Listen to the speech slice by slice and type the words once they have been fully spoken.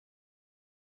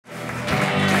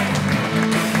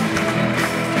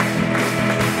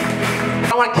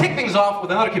want to kick things off with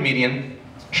another comedian.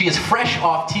 She is fresh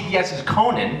off TBS's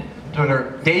Conan, doing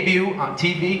her debut on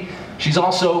TV. She's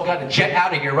also got to jet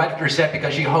out of here right after her set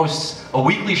because she hosts a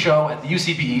weekly show at the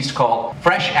UCB East called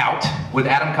Fresh Out with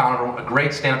Adam Conover, a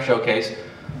great stand-up showcase.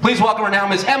 Please welcome her now,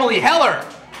 Ms. Emily Heller.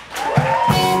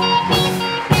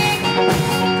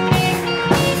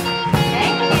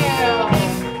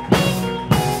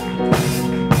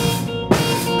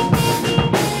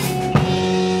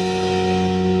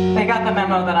 They got the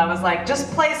memo that I was like,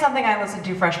 just play something I listened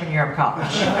to freshman year of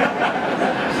college.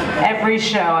 Every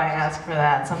show I ask for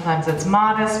that. Sometimes it's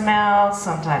Modest Mouse,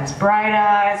 sometimes Bright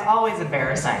Eyes, always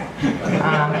embarrassing.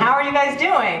 How are you guys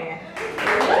doing?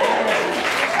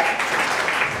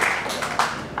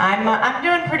 I'm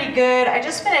doing pretty good. I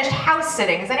just finished house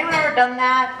sitting. Has anyone ever done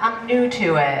that? I'm new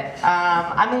to it.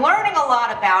 I'm learning a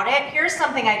lot about it. Here's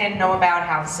something I didn't know about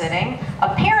house sitting.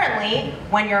 Apparently,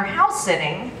 when you're house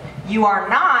sitting, you are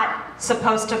not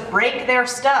supposed to break their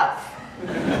stuff.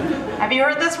 Have you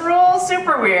heard this rule?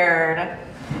 Super weird.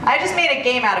 I just made a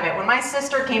game out of it. When my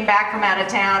sister came back from out of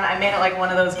town, I made it like one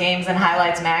of those games in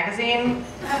Highlights magazine.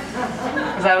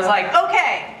 Because I was like,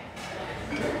 okay,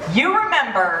 you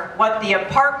remember what the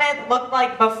apartment looked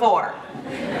like before.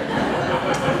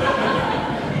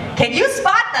 Can you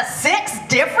spot the 6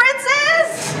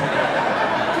 differences?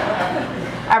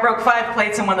 I broke 5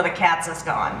 plates and one of the cats is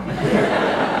gone.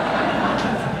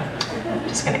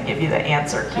 Just gonna give you the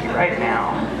answer key right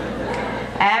now.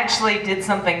 I actually did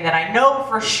something that I know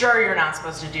for sure you're not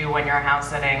supposed to do when you're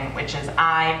house sitting, which is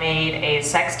I made a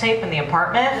sex tape in the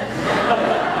apartment.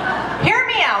 Hear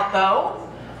me out though,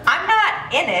 I'm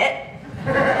not in it.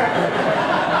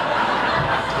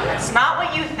 It's not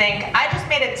what you think. I just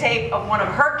made a tape of one of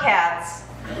her cats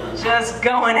just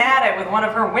going at it with one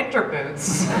of her winter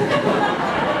boots.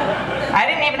 I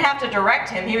didn't even have to direct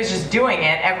him, he was just doing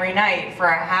it every night for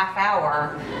a half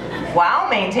hour while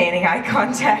maintaining eye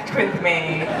contact with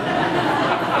me.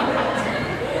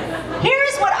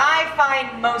 Here's what I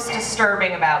find most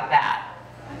disturbing about that,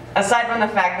 aside from the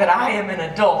fact that I am an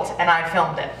adult and I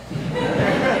filmed it.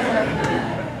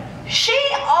 She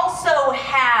also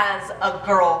has a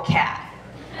girl cat.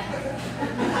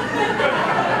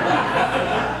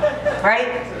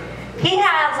 Right? He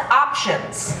has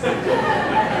options.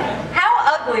 How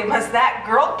ugly must that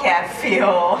girl cat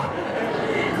feel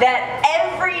that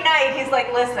every night he's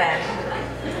like, listen,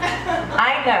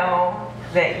 I know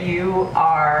that you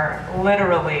are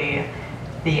literally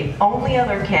the only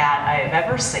other cat I have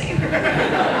ever seen.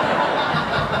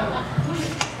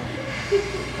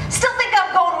 Still think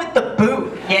I'm going with the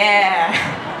boot. Yeah.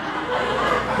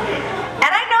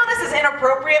 And I know this is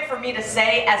inappropriate for me to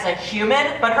say as a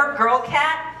human, but her girl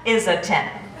cat is a 10.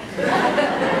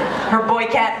 Her boy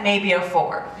cat may be a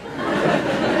 4.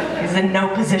 He's in no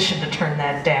position to turn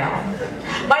that down.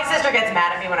 My sister gets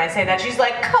mad at me when I say that. She's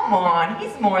like, come on,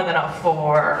 he's more than a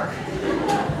 4.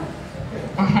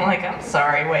 I'm like, I'm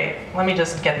sorry, wait, let me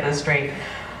just get this straight.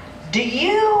 Do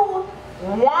you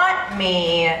want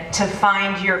me to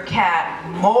find your cat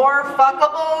more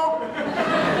fuckable?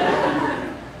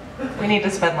 We need to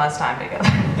spend less time together.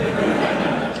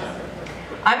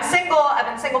 I'm single, I've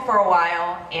been single for a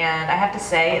while, and I have to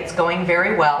say it's going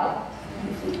very well.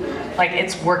 Like,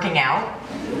 it's working out.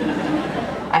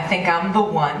 I think I'm the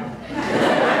one.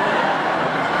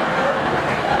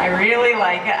 I really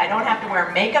like it. I don't have to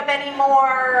wear makeup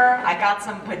anymore. I got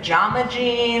some pajama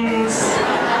jeans.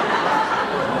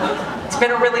 It's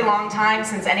been a really long time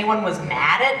since anyone was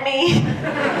mad at me.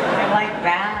 I like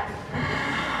that.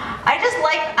 I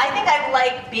think I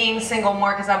like being single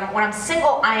more because when I'm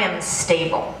single, I am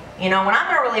stable. You know, when I'm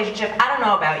in a relationship, I don't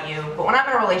know about you, but when I'm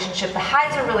in a relationship, the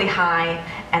highs are really high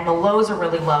and the lows are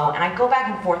really low, and I go back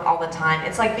and forth all the time.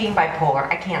 It's like being bipolar.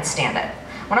 I can't stand it.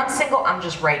 When I'm single, I'm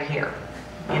just right here.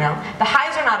 You know, the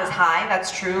highs are not as high,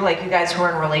 that's true, like you guys who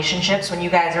are in relationships, when you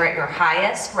guys are at your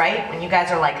highest, right? When you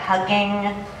guys are like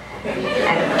hugging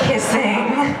and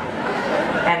kissing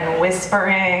and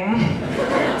whispering.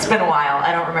 It's been a while,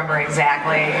 I don't remember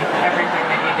exactly everything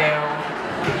that you do.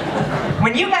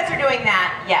 When you guys are doing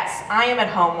that, yes, I am at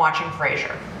home watching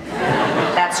Frasier.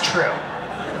 That's true.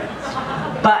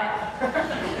 But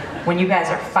when you guys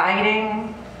are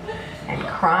fighting and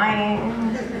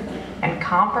crying and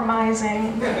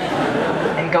compromising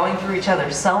and going through each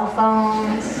other's cell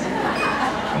phones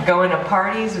and going to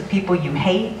parties with people you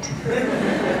hate,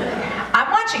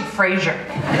 I'm watching Frasier.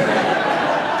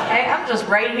 Okay, I'm just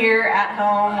right here at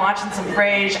home watching some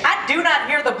Frasier. I do not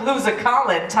hear the blues of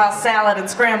Colin toss salad and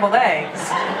scrambled eggs.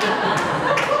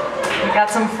 We got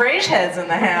some Frasier heads in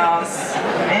the house.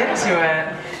 I'm into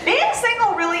it. Being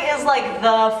single really is is like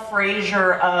the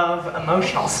Frasier of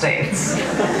emotional states,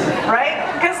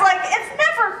 right? Because like it's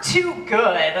never too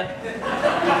good,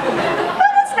 but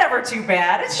it's never too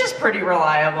bad. It's just pretty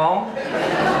reliable.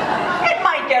 It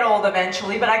might get old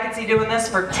eventually, but I could see doing this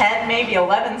for 10, maybe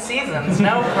 11 seasons,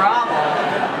 no problem.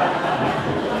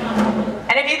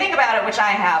 And if you think about it, which I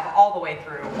have all the way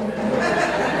through,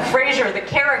 Frasier, the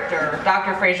character,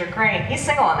 Dr. Frasier Crane, he's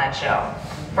single on that show.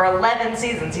 For 11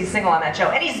 seasons, he's single on that show,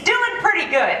 and he's doing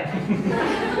pretty good.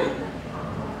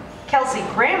 Kelsey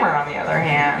Grammer, on the other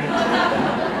hand,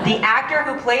 the actor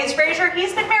who plays Frasier,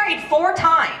 he's been married 4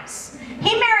 times.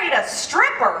 He married a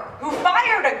stripper who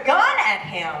fired a gun at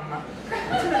him.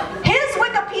 His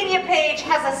Wikipedia page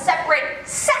has a separate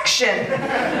section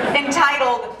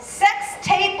entitled Sex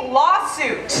Tape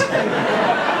Lawsuit.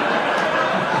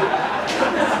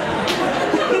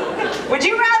 Would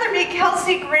you rather be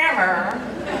Kelsey Grammer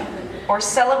or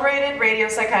celebrated radio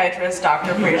psychiatrist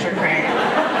Dr. Frasier Crane?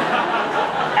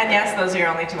 And yes, those are your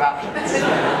only 2 options.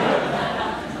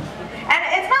 And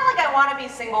it's not like I want to be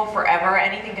single forever.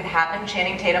 Anything could happen.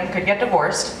 Channing Tatum could get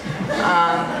divorced.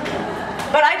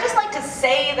 But I just like to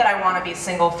say that I want to be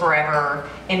single forever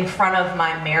in front of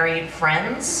my married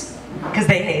friends, because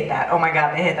they hate that. Oh my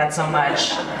God, they hate that so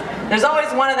much. There's always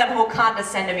one of them who'll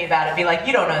condescend to me about it, be like,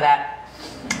 you don't know that.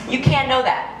 You can't know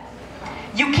that.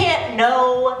 You can't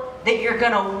know that you're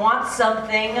gonna want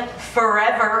something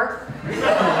forever.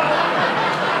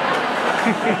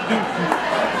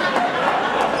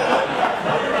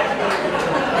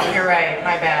 You're right,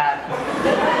 my bad.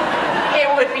 It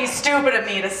would be stupid of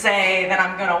me to say that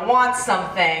I'm gonna want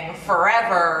something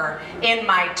forever in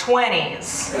my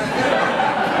 20s.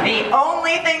 The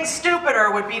only thing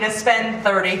stupider would be to spend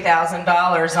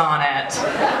 $30,000 on it.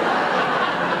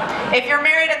 If you're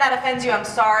married and that offends you, I'm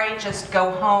sorry. Just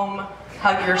go home,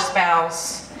 hug your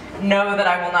spouse. Know that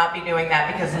I will not be doing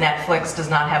that because Netflix does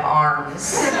not have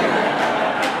arms.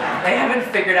 They haven't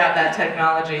figured out that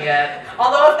technology yet.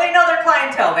 Although if they know their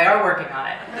clientele, they are working on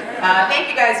it. Thank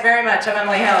you guys very much. I'm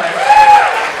Emily Heller.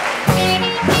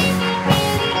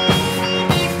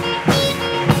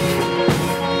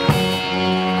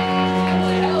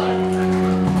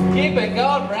 Keep it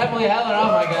going for Emily Heller,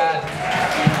 oh my God.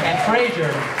 And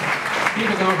Frasier. Keep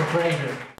it going for Frasier.